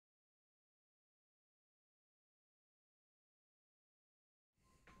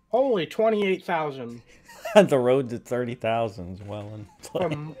Holy 28,000 The road to 30,000 is well in play.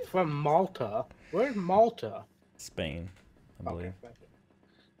 from Malta. Where's Malta? Spain, I believe. Okay, thank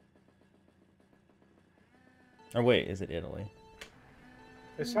you. Or wait, is it Italy?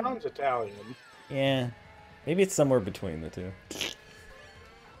 It sounds Italian. Yeah. Maybe it's somewhere between the two.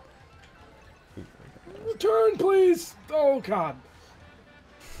 Return, please! Oh, God.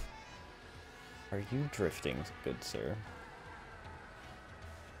 Are you drifting, good sir?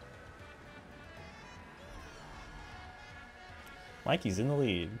 Mikey's in the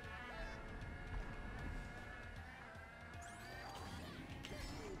lead.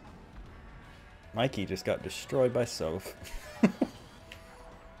 Mikey just got destroyed by Soph.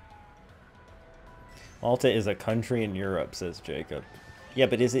 Malta is a country in Europe, says Jacob. Yeah,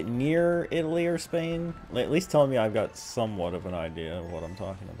 but is it near Italy or Spain? At least tell me I've got somewhat of an idea of what I'm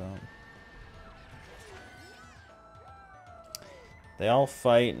talking about. They all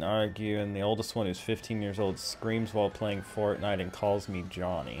fight and argue, and the oldest one, who's 15 years old, screams while playing Fortnite and calls me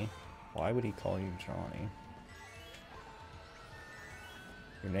Johnny. Why would he call you Johnny?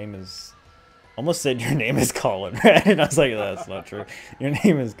 Your name is... Almost said your name is Conrad, and I was like, that's not true. Your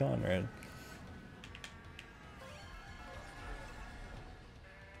name is Conrad.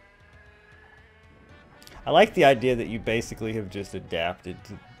 I like the idea that you basically have just adapted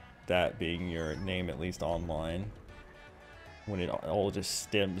to that being your name, at least online. When it all just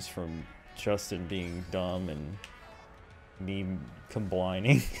stems from Justin being dumb and me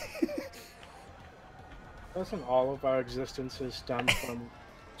combining. Doesn't all of our existences stem from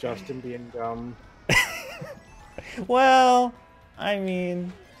Justin being dumb? Well, I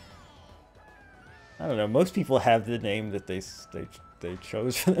mean, I don't know. Most people have the name that they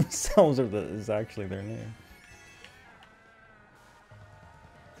chose for themselves, or that is actually their name.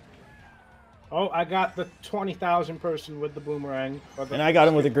 Oh, I got the 20,000 person with the boomerang. And I got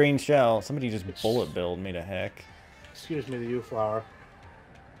him with a green shell. Somebody just bullet billed me to heck. Excuse me, the U-flower.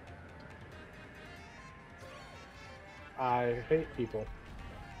 I hate people.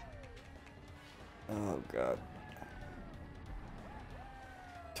 Oh, God.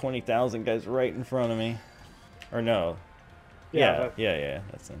 20,000 guys right in front of me. Or no. Yeah,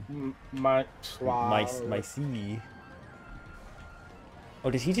 that's him. My C. Oh,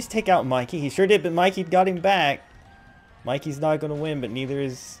 did he just take out Mikey? He sure did, but Mikey got him back. Mikey's not going to win, but neither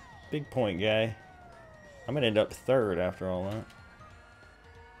is Big Point Guy. I'm going to end up third after all that.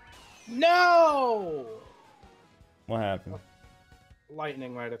 No! What happened?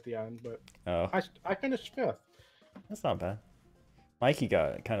 Lightning right at the end, but oh. I finished fifth. That's not bad. Mikey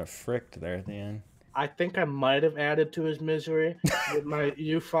got kind of fricked there at the end. I think I might have added to his misery with my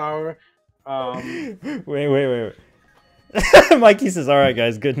U-flower. Wait. Mikey says, all right,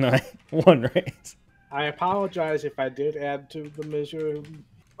 guys, good night. One race. I apologize if I did add to the misery.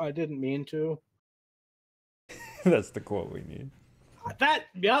 I didn't mean to. That's the quote we need.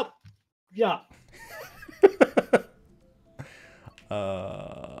 Yep.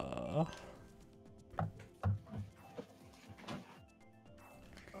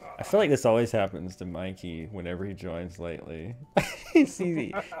 I feel like this always happens to Mikey whenever he joins lately.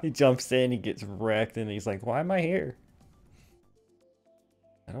 he jumps in, he gets wrecked, and he's like, why am I here?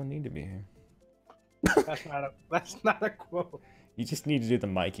 I don't need to be here. That's not a quote. You just need to do the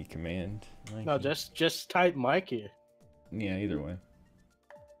Mikey command. Mikey. No, just type Mikey. Yeah, either way.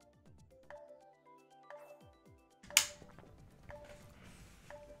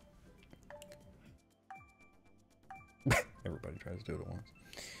 Everybody tries to do it at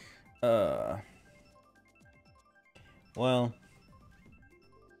once. Well,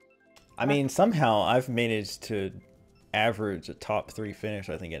 I mean, somehow I've managed to average a top 3 finish,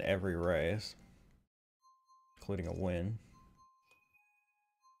 I think, in every race, including a win.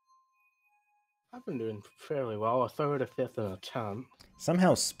 I've been doing fairly well, a third, a fifth, and a 10th.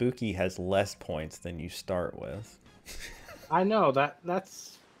 Somehow Spooky has less points than you start with. I know,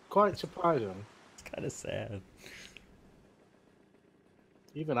 that's quite surprising. It's kind of sad.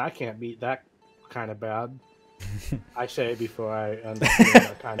 Even I can't beat that kind of bad. I say before I end up being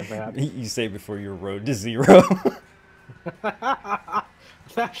that kind of bad. You say before your road to 0. That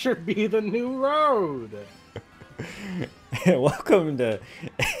should be the new road. Welcome to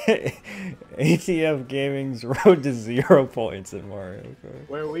ATF Gaming's Road to 0 points in Mario Kart.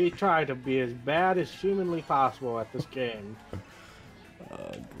 Where we try to be as bad as humanly possible at this game.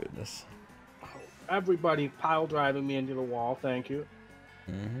 Oh, goodness. Everybody pile driving me into the wall, thank you.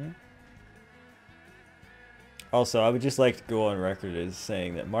 Also, I would just like to go on record as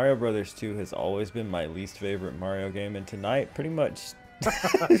saying that Mario Brothers 2 has always been my least favorite Mario game, and tonight pretty much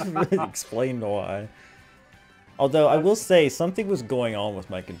explained why. Although I will say something was going on with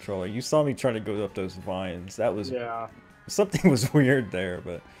my controller. You saw me trying to go up those vines. That was Yeah. something was weird there,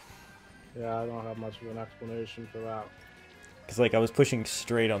 but Yeah, I don't have much of an explanation for that. because like I was pushing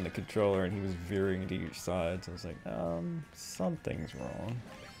straight on the controller and he was veering to each side. So I was like, something's wrong.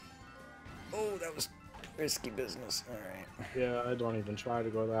 Oh, that was risky business. All right. Yeah, I don't even try to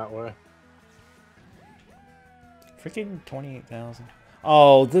go that way. Freaking 28,000.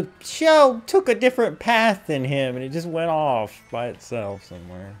 Oh, the shell took a different path than him, and it just went off by itself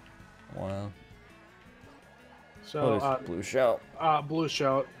somewhere. Wow. So, there's blue shell. Blue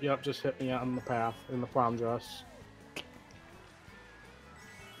shell, yep, just hit me out on the path in the prom dress.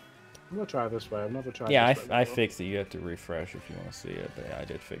 I'm gonna try this way. I've never tried Yeah, this way I before. fixed it. You have to refresh if you want to see it, but yeah, I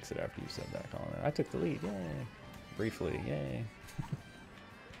did fix it after you said that comment. I took the lead, yay. Briefly, yay.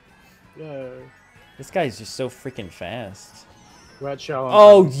 Yay. This guy's just so freaking fast. Red shell.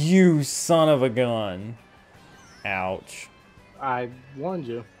 Oh, you son of a gun. Ouch. I warned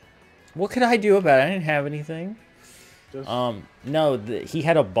you. What could I do about it? I didn't have anything. Just... No, he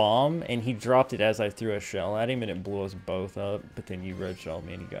had a bomb, and he dropped it as I threw a shell at him, and it blew us both up, but then you red shelled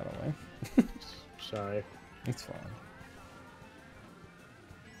me, and he got away. Sorry. It's fine.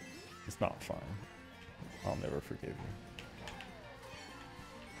 It's not fine. I'll never forgive you.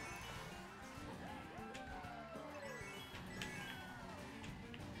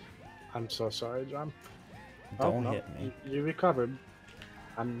 I'm so sorry, John. Don't hit me. You recovered.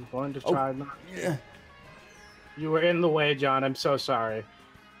 I'm going to try not... Yeah. You were in the way, John. I'm so sorry.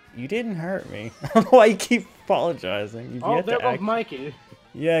 You didn't hurt me. I don't know why you keep apologizing. Oh, there goes Mikey.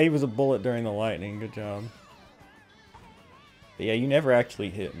 Yeah, he was a bullet during the lightning. Good job. But yeah, you never actually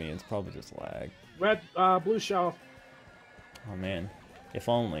hit me. It's probably just lag. Red, blue shell. Oh man, if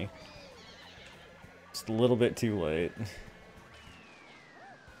only. Just a little bit too late.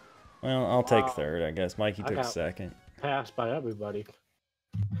 Well, I'll take third, I guess. Mikey took second. Passed by everybody.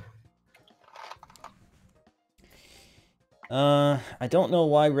 I don't know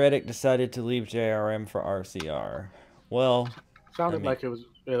why Reddick decided to leave JRM for RCR. Well, sounded like it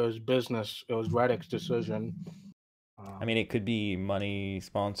was business. It was Reddick's decision. I mean, it could be money,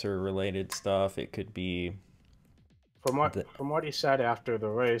 sponsor related stuff. It could be. From what he said after the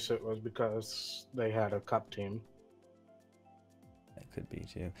race, it was because they had a cup team. That could be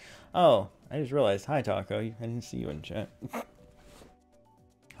too. Oh, I just realized. Hi, Taco. I didn't see you in chat.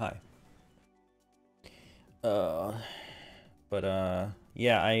 Hi.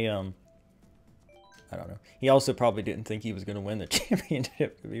 Yeah, I don't know. He also probably didn't think he was going to win the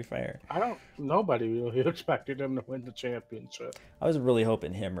championship, to be fair. Nobody really expected him to win the championship. I was really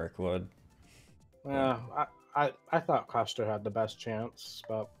hoping Hemrick would. Yeah, I thought Custer had the best chance,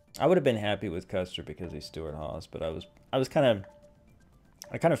 but I would have been happy with Custer because he's Stuart Haas, but I kind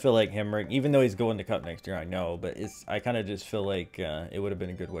of feel like Hemrick, even though he's going to Cup next year, I know, but I kind of just feel like it would have been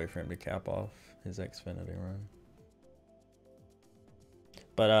a good way for him to cap off his Xfinity run.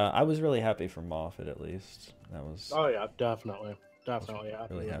 But I was really happy for Moffitt, at least. That was. Oh yeah, definitely happy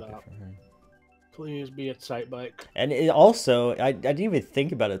really with happy that. for him. Please be at Sight Bike. And it also, I didn't even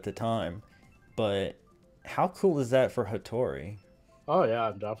think about it at the time, but how cool is that for Hattori? Oh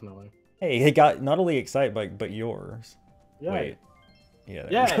yeah, definitely. Hey, he got not only Excite Bike, but yours. Yeah. Wait. Yeah.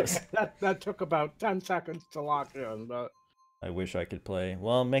 Yeah. that took about 10 seconds to lock in, but. I wish I could play.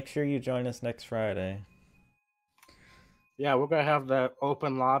 Well, make sure you join us next Friday. Yeah, we're gonna have that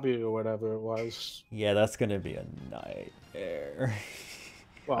open lobby or whatever it was. Yeah, that's gonna be a nightmare.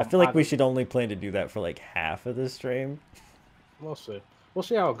 Well, I feel like we should only plan to do that for like half of the stream. We'll see. We'll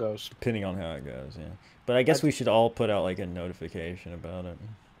see how it goes. Depending on how it goes, yeah. But I guess we should all put out like a notification about it.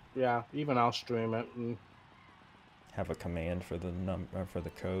 Yeah, even I'll stream it and have a command for the for the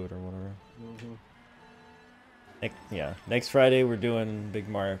code or whatever. Yeah, next Friday we're doing Big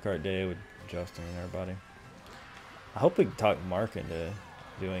Mario Kart Day with Justin and everybody. I hope we can talk Mark into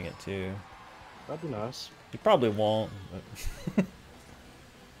doing it too. That'd be nice. He probably won't, but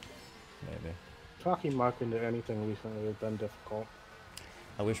maybe. Talking Mark into anything recently has been difficult.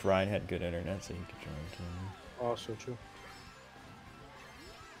 I wish Ryan had good internet so he could join too. Also true.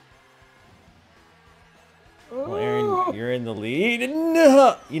 Well, Aaron, you're in the lead.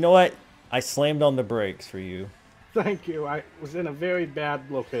 No! You know what? I slammed on the brakes for you. Thank you. I was in a very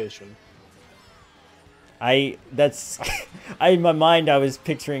bad location. In my mind I was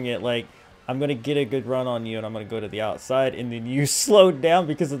picturing it like I'm gonna get a good run on you and I'm gonna go to the outside and then you slowed down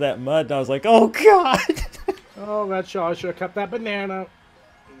because of that mud and I was like, oh god. Oh, that Shaw should have kept that banana.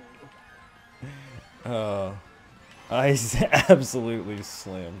 Oh, I absolutely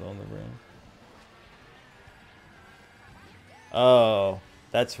slammed on the rim. Oh,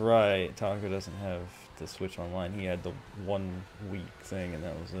 that's right. Tonka doesn't have to switch online. He had the 1 week thing, and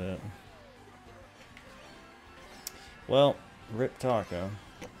that was it. Well, rip Taco.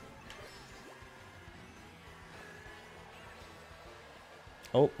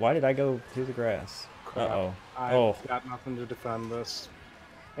 Oh, why did I go through the grass? Uh-oh. I've got nothing to defend this.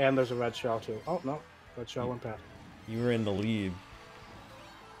 And there's a red shell, too. Oh, no. Red shell went past. You were in the lead.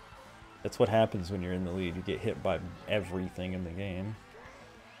 That's what happens when you're in the lead. You get hit by everything in the game.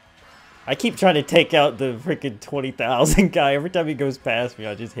 I keep trying to take out the freaking 20,000 guy. Every time he goes past me,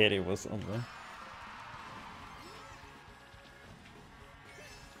 I just hit him with something.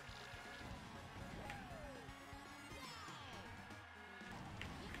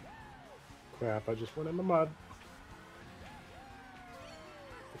 Crap, I just went in the mud.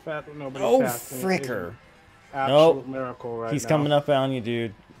 The fact that nobody passed me is an absolute miracle right now. He's coming up on you,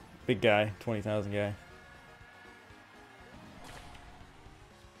 dude. Big guy, 20,000 guy.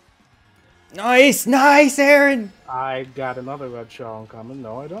 Nice, nice, Aaron! I got another red shell coming.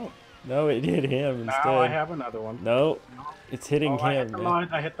 No, I don't. No, it hit him instead. Now I have another one. No, it's hitting him. I hit the mud.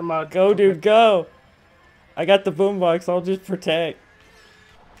 I hit the mud. Go, dude, go! I got the boombox. I'll just protect.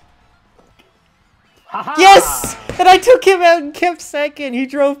 Yes! And I took him out and kept second. He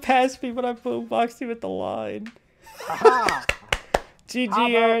drove past me, but I boomboxed him at the line.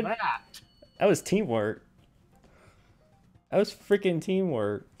 GG, Aaron. That was teamwork. That was freaking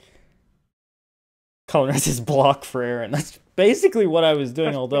teamwork. Colin his block for Aaron. That's basically what I was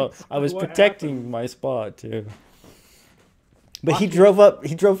doing, although I was protecting my spot too. But he drove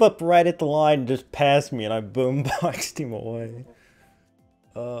up right at the line and just passed me, and I boomboxed him away.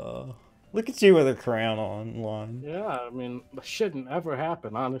 Look at you with a crown on line. Yeah, I mean, that shouldn't ever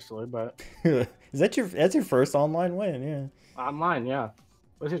happen, honestly, but... that's your first online win, yeah. Online, yeah.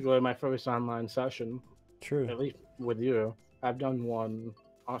 This is really my first online session. True. At least with you. I've done one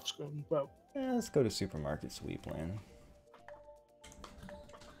off screen, but... Yeah, let's go to Supermarket Sweep Land.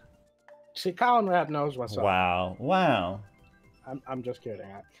 See, Conrad knows what's up. Wow, wow. I'm just kidding.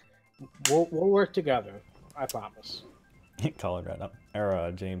 We'll work together. I promise. Colorado.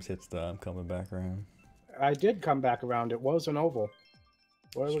 Or James hits the I'm coming back around. I did come back around. It was an oval.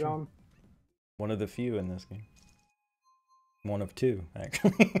 Where are we going? One of the few in this game. One of two,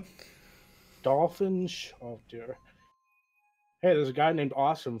 actually. Dolphins. Oh dear. Hey, there's a guy named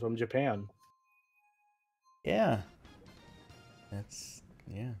Awesome from Japan. Yeah. That's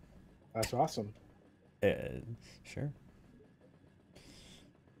That's awesome. Sure.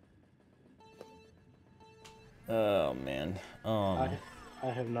 Oh man. I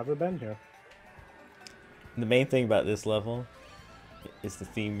have never been here. The main thing about this level is the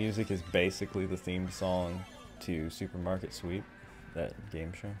theme music is basically the theme song to Supermarket Sweep, that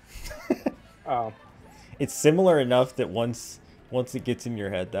game show. Oh. It's similar enough that once it gets in your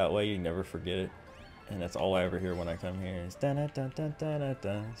head that way, you never forget it. And that's all I ever hear when I come here is da da da da da da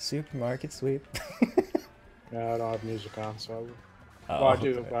da Supermarket Sweep. Yeah, I don't have music on, so well, I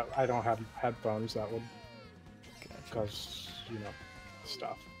do, but I don't have headphones that would, because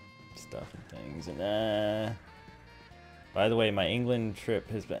stuff and things. And by the way, my England trip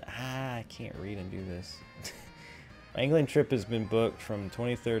has been I can't read and do this. My England trip has been booked from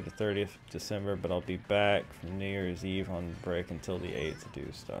 23rd to 30th of December, but I'll be back from New Year's Eve on break until the 8th to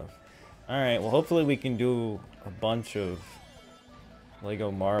do stuff. Alright, well hopefully we can do a bunch of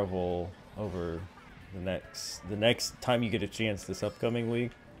Lego Marvel over the next time you get a chance this upcoming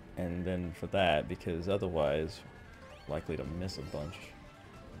week, and then for that, because otherwise likely to miss a bunch.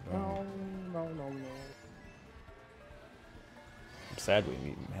 No. I'm sad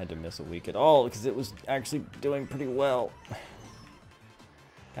we had to miss a week at all, because it was actually doing pretty well.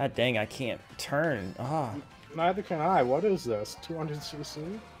 God dang, I can't turn. Neither can I. What is this?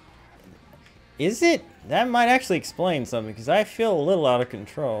 200cc? Is it? That might actually explain something, because I feel a little out of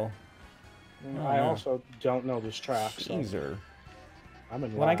control. I also don't know this track. Teaser. So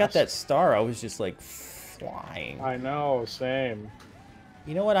when I got that star, I was just like flying. I know, same.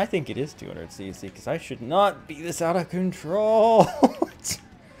 You know what? I think it is 200cc, because I should not be this out of control.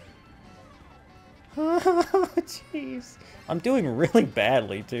 Jeez. I'm doing really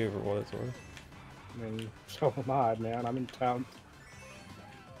badly, too, for what it's worth. I mean, so am I, man. I'm in town.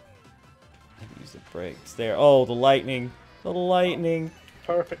 Use the brakes there. Oh, the lightning. The lightning.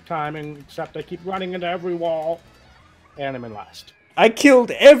 Perfect timing, except I keep running into every wall. And I'm in last. I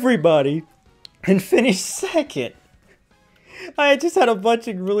killed everybody and finished second. I just had a bunch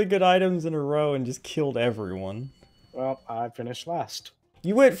of really good items in a row and just killed everyone. Well, I finished last.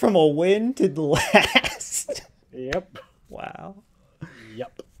 You went from a win to the last. Yep. Wow.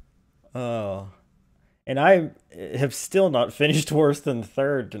 Yep. Oh. And I have still not finished worse than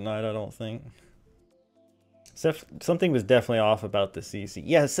third tonight, I don't think. Something was definitely off about the CC.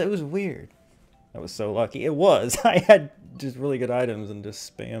 Yes, it was weird. I was so lucky. It was. I had just really good items and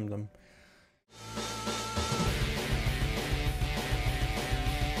just spammed them.